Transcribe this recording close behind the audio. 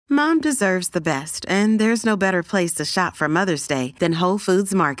Mom deserves the best, and there's no better place to shop for Mother's Day than Whole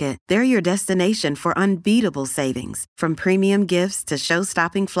Foods Market. They're your destination for unbeatable savings, from premium gifts to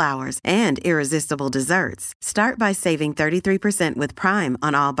show-stopping flowers and irresistible desserts. Start by saving 33% with Prime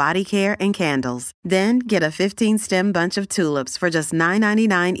on all body care and candles. Then get a 15-stem bunch of tulips for just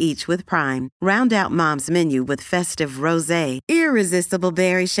 $9.99 each with Prime. Round out Mom's menu with festive rosé, irresistible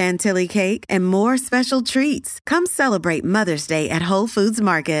berry chantilly cake, and more special treats. Come celebrate Mother's Day at Whole Foods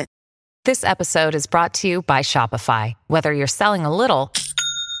Market. This episode is brought to you by Shopify. Whether you're selling a little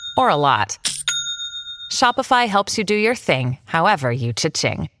or a lot, Shopify helps you do your thing, however you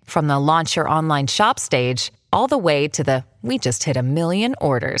cha-ching. From the launch your online shop stage, all the way to the we just hit 1 million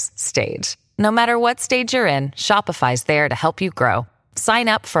orders stage. No matter what stage you're in, Shopify's there to help you grow. Sign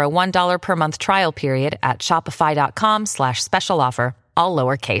up for a $1 per month trial period at shopify.com/special offer, all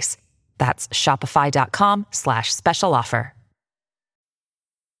lowercase. That's shopify.com/special offer.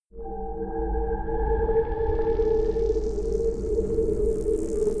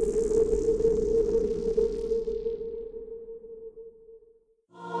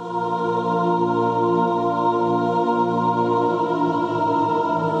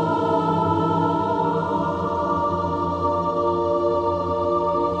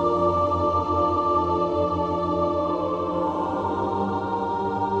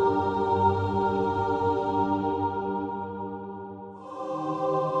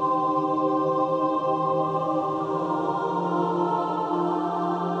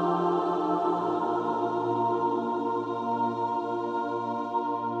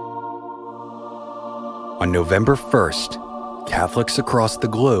 On November 1st, Catholics across the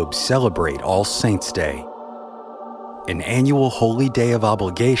globe celebrate All Saints' Day, an annual holy day of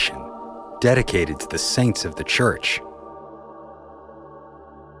obligation dedicated to the saints of the Church.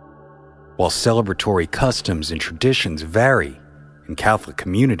 While celebratory customs and traditions vary in Catholic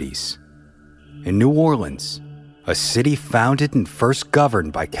communities, in New Orleans, a city founded and first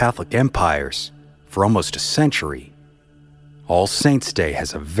governed by Catholic empires for almost a century, All Saints' Day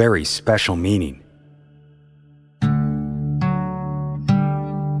has a very special meaning.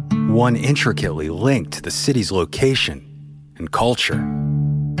 One intricately linked to the city's location and culture.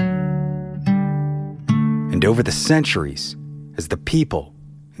 And over the centuries, as the people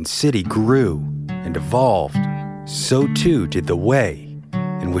and city grew and evolved, so too did the way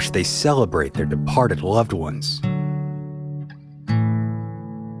in which they celebrate their departed loved ones.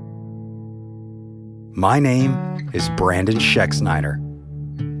 My name is Brandon Schexnayder,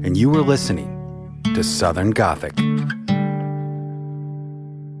 and you are listening to Southern Gothic.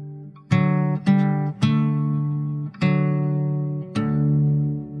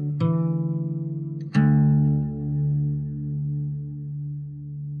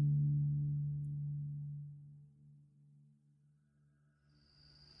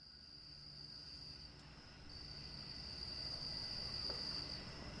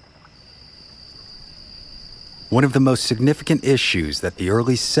 One of the most significant issues that the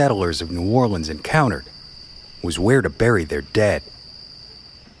early settlers of New Orleans encountered was where to bury their dead.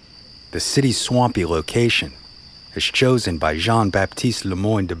 The city's swampy location, as chosen by Jean-Baptiste Le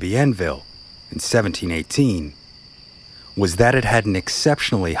Moyne de Bienville in 1718, was that it had an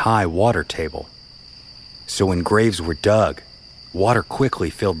exceptionally high water table. So when graves were dug, water quickly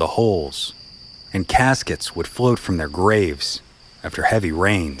filled the holes, and caskets would float from their graves after heavy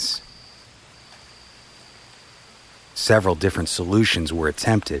rains. Several different solutions were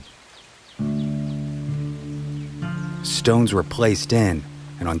attempted. Stones were placed in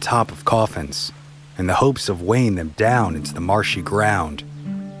and on top of coffins in the hopes of weighing them down into the marshy ground.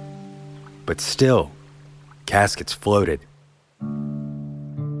 But still, caskets floated.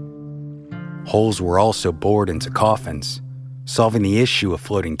 Holes were also bored into coffins, solving the issue of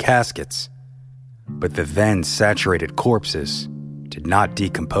floating caskets. But the then saturated corpses did not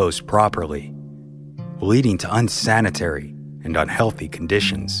decompose properly, leading to unsanitary and unhealthy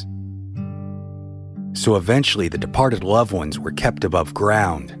conditions. So eventually the departed loved ones were kept above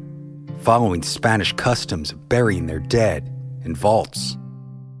ground, following Spanish customs of burying their dead in vaults.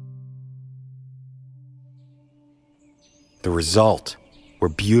 The result were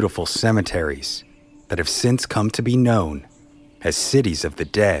beautiful cemeteries that have since come to be known as cities of the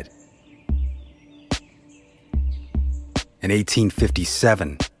dead. In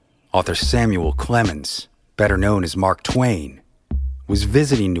 1857, author Samuel Clemens, better known as Mark Twain, was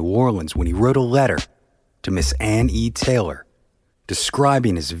visiting New Orleans when he wrote a letter to Miss Anne E. Taylor,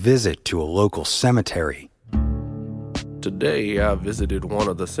 describing his visit to a local cemetery. Today I visited one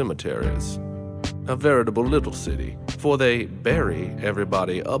of the cemeteries, a veritable little city, for they bury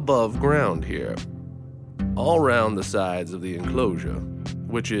everybody above ground here. All round the sides of the enclosure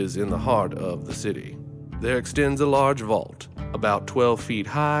which is in the heart of the city, there extends a large vault, about 12 feet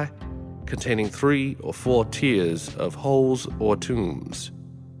high, containing 3 or 4 tiers of holes or tombs.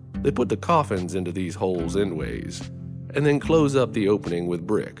 They put the coffins into these holes endways, and then close up the opening with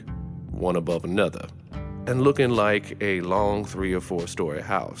brick, one above another, and looking like a long 3 or 4 story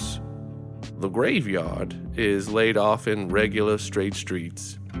house. The graveyard is laid off in regular straight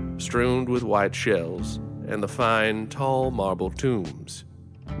streets, strewn with white shells, and the fine, tall marble tombs,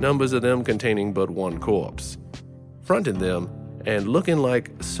 numbers of them containing but one corpse, fronting them and looking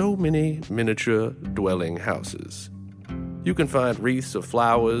like so many miniature dwelling houses. You can find wreaths of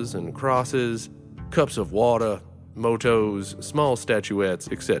flowers and crosses, cups of water, motos, small statuettes,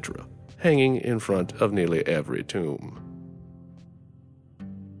 etc., hanging in front of nearly every tomb.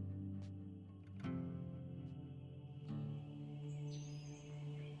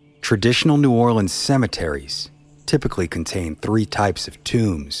 Traditional New Orleans cemeteries typically contain 3 types of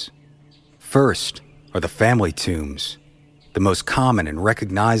tombs. First are the family tombs, the most common and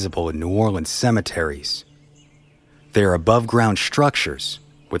recognizable in New Orleans cemeteries. They are above-ground structures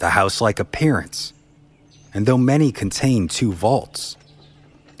with a house-like appearance, and though many contain 2 vaults,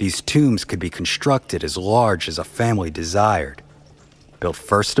 these tombs could be constructed as large as a family desired, built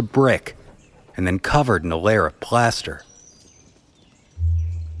first of brick and then covered in a layer of plaster.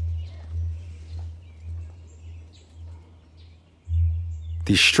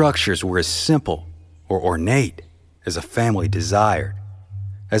 These structures were as simple or ornate as a family desired,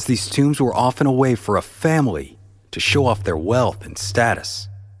 as these tombs were often a way for a family to show off their wealth and status,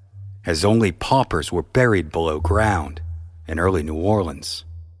 as only paupers were buried below ground in early New Orleans.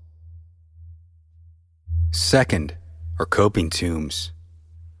 Second are coping tombs,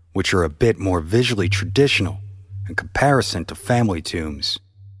 which are a bit more visually traditional in comparison to family tombs.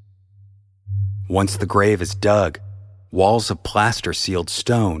 Once the grave is dug, walls of plaster-sealed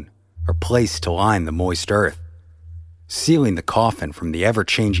stone are placed to line the moist earth, sealing the coffin from the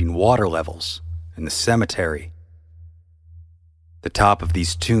ever-changing water levels in the cemetery. The top of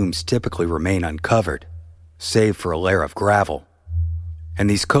these tombs typically remain uncovered, save for a layer of gravel, and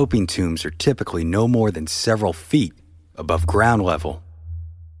these coping tombs are typically no more than several feet above ground level.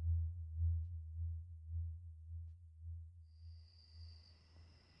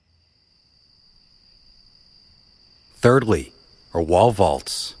 Thirdly, are wall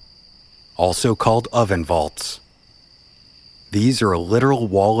vaults, also called oven vaults. These are a literal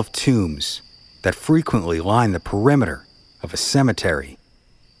wall of tombs that frequently line the perimeter of a cemetery.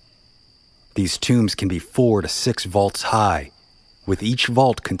 These tombs can be 4 to 6 vaults high, with each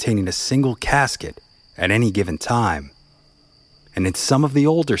vault containing a single casket at any given time. And in some of the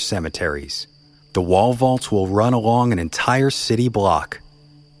older cemeteries, the wall vaults will run along an entire city block.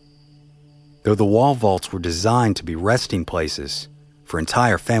 Though the wall vaults were designed to be resting places for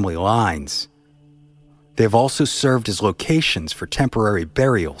entire family lines, they have also served as locations for temporary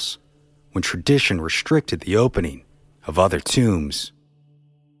burials when tradition restricted the opening of other tombs.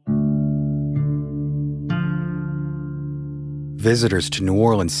 Visitors to New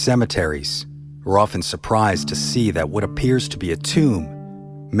Orleans cemeteries are often surprised to see that what appears to be a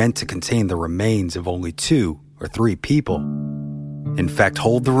tomb meant to contain the remains of only 2 or 3 people, in fact,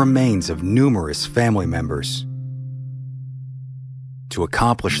 hold the remains of numerous family members. To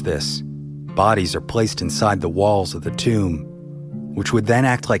accomplish this, bodies are placed inside the walls of the tomb, which would then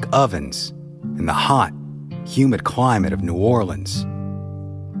act like ovens in the hot, humid climate of New Orleans,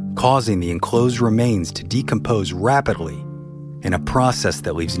 causing the enclosed remains to decompose rapidly in a process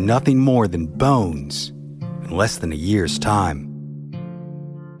that leaves nothing more than bones in less than a year's time.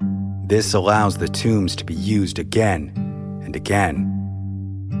 This allows the tombs to be used again and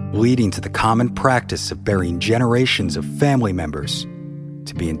again, leading to the common practice of burying generations of family members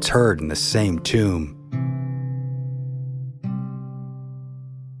to be interred in the same tomb.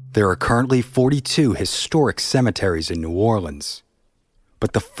 There are currently 42 historic cemeteries in New Orleans,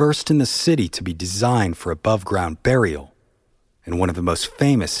 but the first in the city to be designed for above-ground burial, and one of the most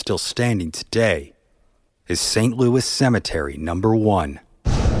famous still standing today, is St. Louis Cemetery No. 1.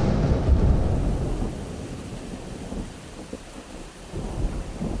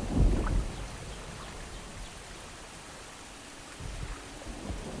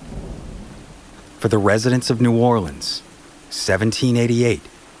 For the residents of New Orleans, 1788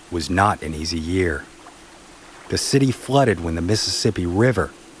 was not an easy year. The city flooded when the Mississippi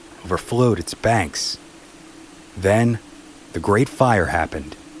River overflowed its banks. Then, the Great Fire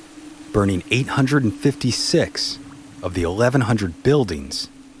happened, burning 856 of the 1,100 buildings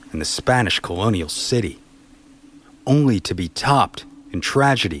in the Spanish colonial city, only to be topped in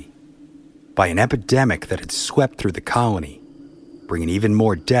tragedy by an epidemic that had swept through the colony, bringing even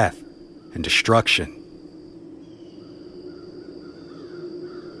more death and destruction.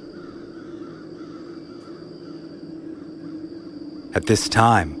 At this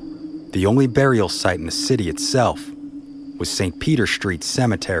time, the only burial site in the city itself was St. Peter Street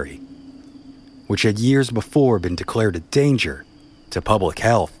Cemetery, which had years before been declared a danger to public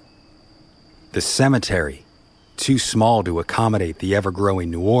health. The cemetery, too small to accommodate the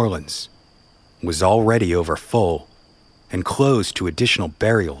ever-growing New Orleans, was already overfull and closed to additional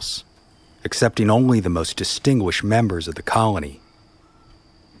burials, accepting only the most distinguished members of the colony.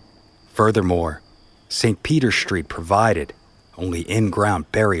 Furthermore, St. Peter Street provided only in-ground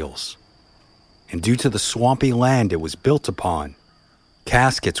burials, and due to the swampy land it was built upon,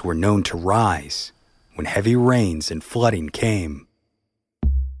 caskets were known to rise when heavy rains and flooding came.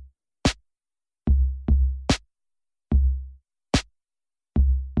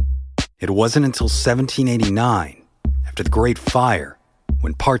 It wasn't until 1789, after the Great Fire,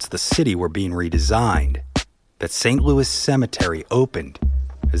 when parts of the city were being redesigned, that St. Louis Cemetery opened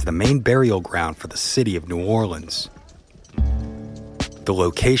as the main burial ground for the city of New Orleans. The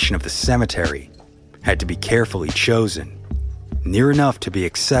location of the cemetery had to be carefully chosen, near enough to be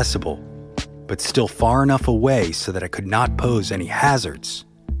accessible, but still far enough away so that it could not pose any hazards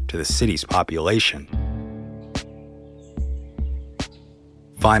to the city's population.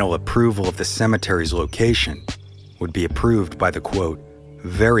 Final approval of the cemetery's location would be approved by the, quote,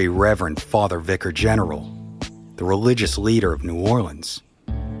 Very Reverend Father Vicar General, the religious leader of New Orleans,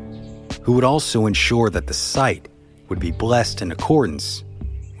 who would also ensure that the site would be blessed in accordance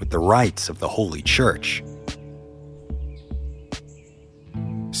with the rites of the Holy Church.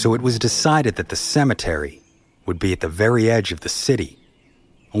 So it was decided that the cemetery would be at the very edge of the city,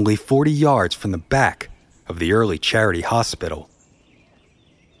 only 40 yards from the back of the Early Charity Hospital.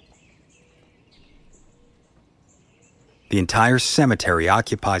 The entire cemetery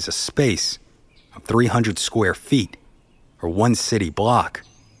occupies a space of 300 square feet, or one city block,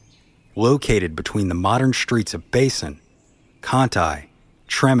 located between the modern streets of Basin, Conti,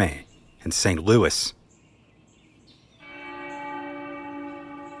 Treme, and St. Louis.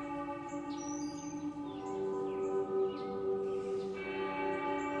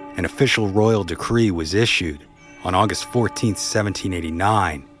 An official royal decree was issued on August 14,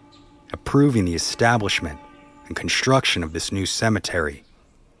 1789, approving the establishment and construction of this new cemetery,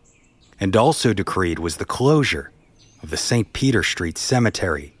 and also decreed was the closure of the St. Peter Street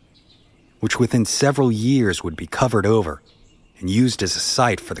Cemetery, which within several years would be covered over and used as a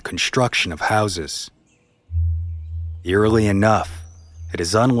site for the construction of houses. Eerily enough, it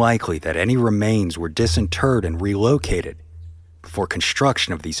is unlikely that any remains were disinterred and relocated before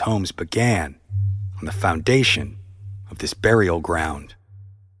construction of these homes began on the foundation of this burial ground.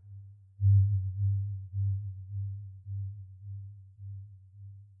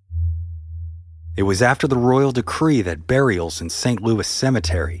 It was after the royal decree that burials in St. Louis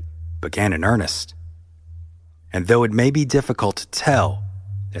Cemetery began in earnest. And though it may be difficult to tell,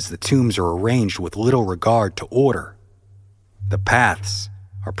 as the tombs are arranged with little regard to order, the paths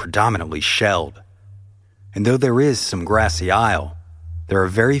are predominantly shelled. And though there is some grassy aisle, there are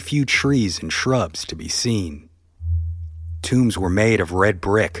very few trees and shrubs to be seen. Tombs were made of red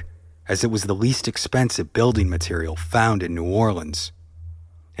brick, as it was the least expensive building material found in New Orleans.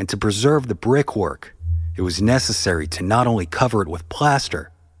 And to preserve the brickwork, it was necessary to not only cover it with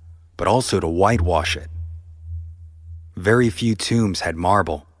plaster, but also to whitewash it. Very few tombs had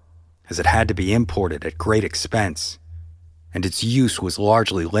marble, as it had to be imported at great expense, and its use was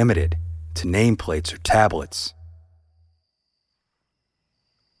largely limited to nameplates or tablets.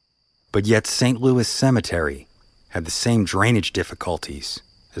 But yet St. Louis Cemetery had the same drainage difficulties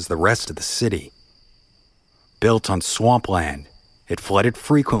as the rest of the city. Built on swampland, it flooded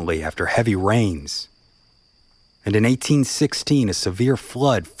frequently after heavy rains. And in 1816, a severe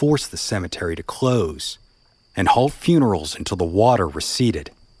flood forced the cemetery to close and halt funerals until the water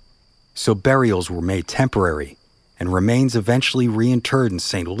receded. So burials were made temporary and remains eventually reinterred in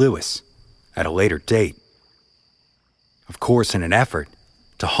St. Louis at a later date. Of course, in an effort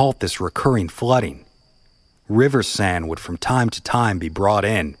to halt this recurring flooding, river sand would from time to time be brought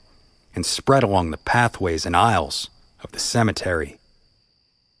in and spread along the pathways and aisles of the cemetery.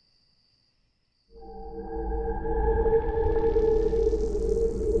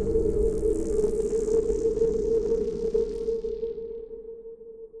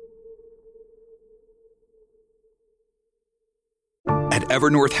 At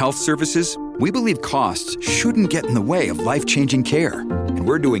Evernorth Health Services, we believe costs shouldn't get in the way of life-changing care, and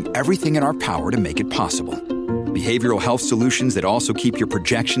we're doing everything in our power to make it possible. Behavioral health solutions that also keep your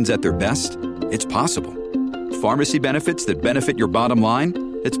projections at their best? It's possible. pharmacy benefits that benefit your bottom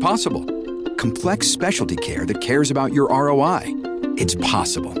line? It's possible. Complex specialty care that cares about your ROI? It's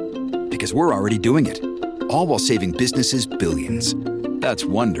possible. Because we're already doing it. All while saving businesses billions. That's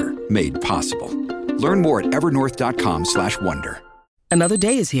Wonder made possible. Learn more at evernorth.com/wonder. Another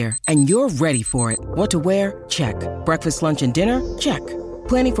day is here, and you're ready for it. What to wear? Check. Breakfast, lunch, and dinner? Check.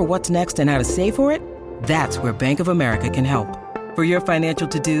 Planning for what's next and how to save for it? That's where Bank of America can help. For your financial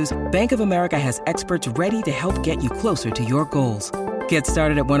to-dos, Bank of America has experts ready to help get you closer to your goals. Get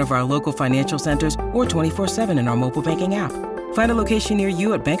started at one of our local financial centers or 24/7 in our mobile banking app. Find a location near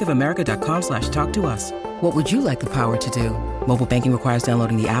you at bankofamerica.com/talktous. What would you like the power to do? Mobile banking requires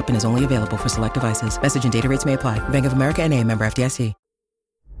downloading the app and is only available for select devices. Message and data rates may apply. Bank of America NA, member FDIC.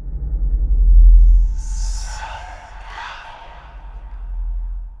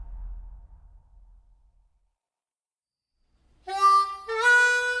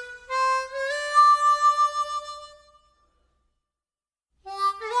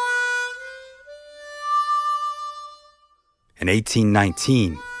 In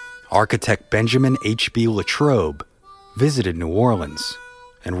 1819, architect Benjamin H.B. Latrobe visited New Orleans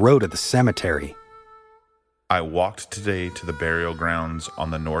and wrote of the cemetery. I walked today to the burial grounds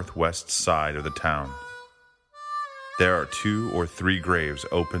on the northwest side of the town. There are 2 or 3 graves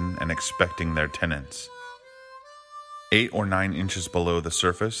open and expecting their tenants. 8 or 9 inches below the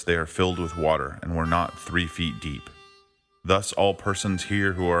surface, they are filled with water and were not 3 feet deep. Thus all persons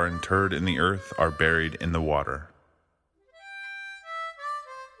here who are interred in the earth are buried in the water.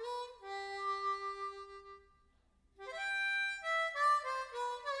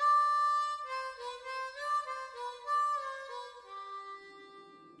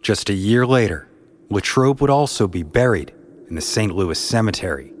 Just a year later, Latrobe would also be buried in the St. Louis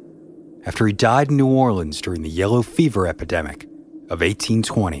Cemetery after he died in New Orleans during the yellow fever epidemic of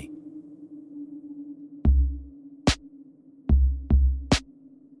 1820.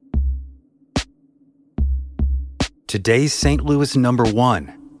 Today's St. Louis number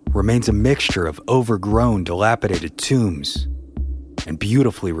 1 remains a mixture of overgrown, dilapidated tombs and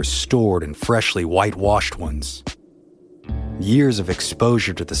beautifully restored and freshly whitewashed ones. Years of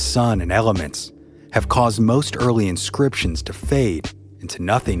exposure to the sun and elements have caused most early inscriptions to fade into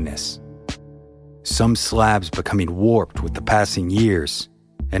nothingness. Some slabs becoming warped with the passing years,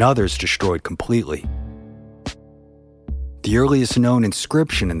 and others destroyed completely. The earliest known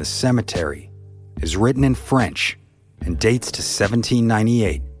inscription in the cemetery is written in French and dates to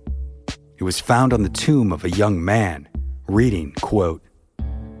 1798. It was found on the tomb of a young man, reading, quote,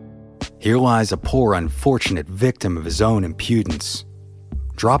 "Here lies a poor unfortunate victim of his own impudence.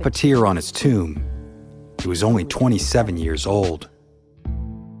 Drop a tear on his tomb. He was only 27 years old."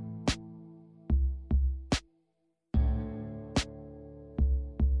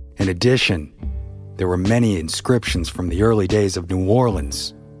 In addition, there were many inscriptions from the early days of New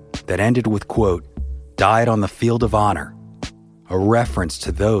Orleans that ended with, quote, "Died on the field of honor," a reference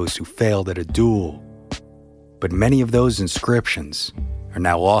to those who failed at a duel. But many of those inscriptions are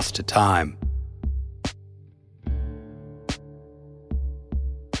now lost to time.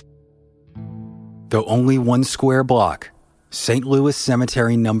 Though only 1 square block, St. Louis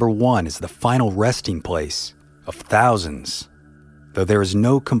Cemetery number 1 is the final resting place of thousands, though there is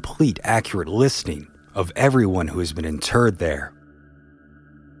no complete accurate listing of everyone who has been interred there.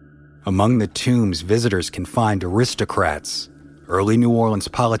 Among the tombs, visitors can find aristocrats, early New Orleans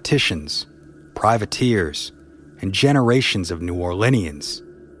politicians, privateers, and generations of New Orleanians,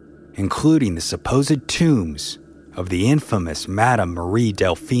 including the supposed tombs of the infamous Madame Marie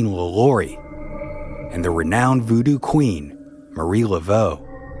Delphine LaLaurie and the renowned voodoo queen, Marie Laveau.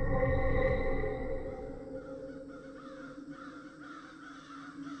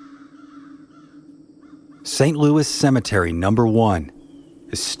 St. Louis Cemetery number 1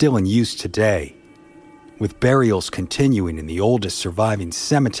 is still in use today, with burials continuing in the oldest surviving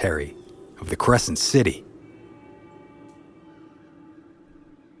cemetery of the Crescent City.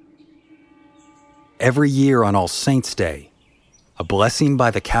 Every year on All Saints' Day, a blessing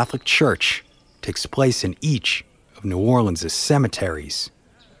by the Catholic Church takes place in each of New Orleans' cemeteries,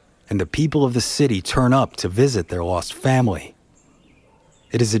 and the people of the city turn up to visit their lost family.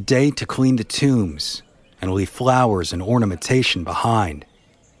 It is a day to clean the tombs and leave flowers and ornamentation behind.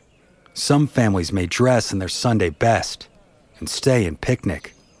 Some families may dress in their Sunday best and stay and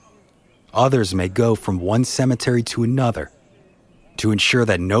picnic. Others may go from one cemetery to another to ensure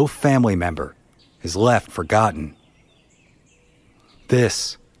that no family member is left forgotten.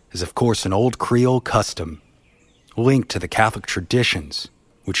 This is, of course, an old Creole custom linked to the Catholic traditions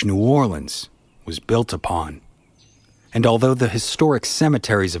which New Orleans was built upon. And although the historic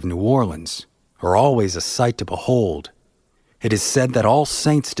cemeteries of New Orleans are always a sight to behold. It is said that All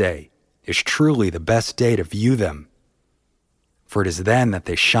Saints' Day is truly the best day to view them, for it is then that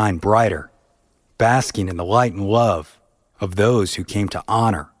they shine brighter, basking in the light and love of those who came to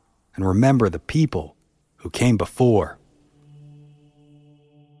honor and remember the people who came before.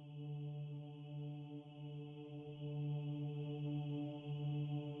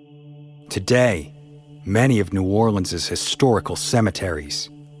 Today, many of New Orleans' historical cemeteries,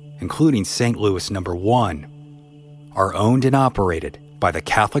 including St. Louis No. 1, are owned and operated by the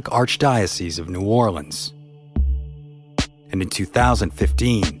Catholic Archdiocese of New Orleans. And in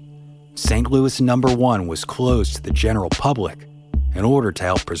 2015, St. Louis No. 1 was closed to the general public in order to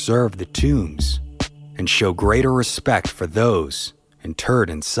help preserve the tombs and show greater respect for those interred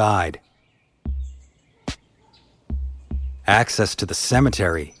inside. Access to the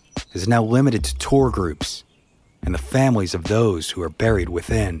cemetery is now limited to tour groups and the families of those who are buried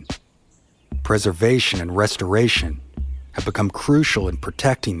within. Preservation and restoration have become crucial in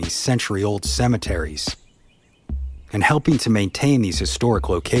protecting these century-old cemeteries. And helping to maintain these historic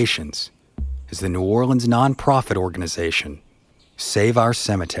locations is the New Orleans nonprofit organization, Save Our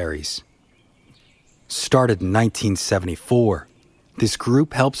Cemeteries. Started in 1974, this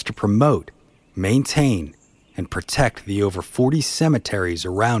group helps to promote, maintain, and protect the over 40 cemeteries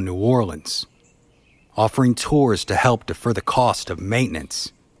around New Orleans, offering tours to help defer the cost of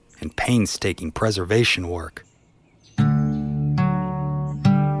maintenance and painstaking preservation work.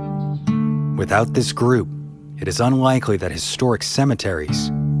 Without this group, it is unlikely that historic cemeteries,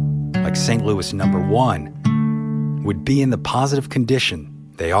 like St. Louis No. 1, would be in the positive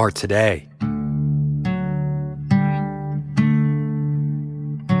condition they are today.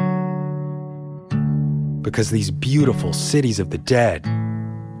 Because these beautiful cities of the dead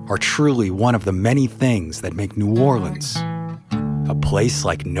are truly one of the many things that make New Orleans a place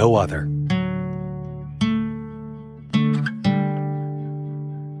like no other.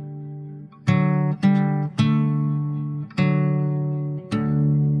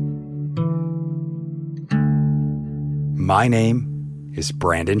 My name is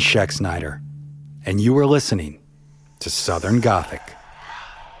Brandon Schexnayder, and you are listening to Southern Gothic.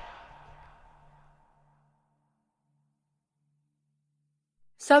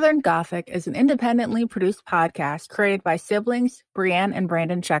 Southern Gothic is an independently produced podcast created by siblings Brianne and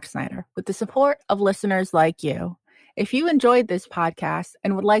Brandon Schexnayder with the support of listeners like you. If you enjoyed this podcast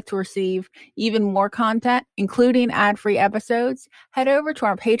and would like to receive even more content, including ad-free episodes, head over to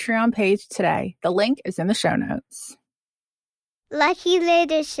our Patreon page today. The link is in the show notes. Lucky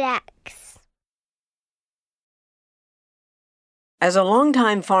Little Shacks. As a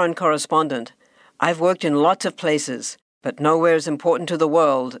longtime foreign correspondent, I've worked in lots of places, but nowhere as important to the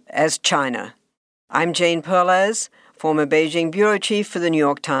world as China. I'm Jane Perlez, former Beijing bureau chief for the New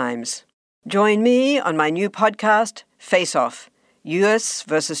York Times. Join me on my new podcast, Face Off, U.S.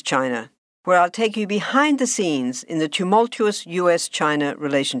 versus China, where I'll take you behind the scenes in the tumultuous U.S.-China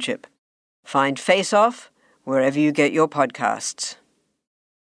relationship. Find Face Off wherever you get your podcasts.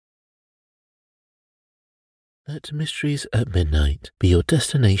 Let Mysteries at Midnight be your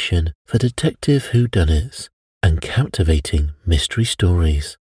destination for detective whodunits and captivating mystery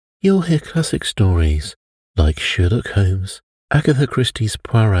stories. You'll hear classic stories like Sherlock Holmes, Agatha Christie's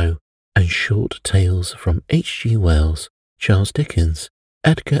Poirot, and short tales from H.G. Wells, Charles Dickens,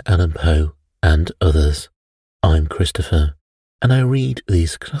 Edgar Allan Poe, and others. I'm Christopher, and I read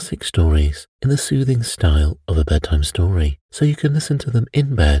these classic stories in the soothing style of a bedtime story, so you can listen to them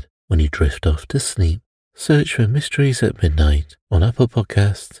in bed when you drift off to sleep. Search for Mysteries at Midnight on Apple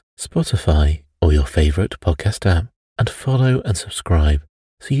Podcasts, Spotify, or your favourite podcast app, and follow and subscribe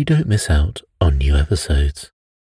so you don't miss out on new episodes.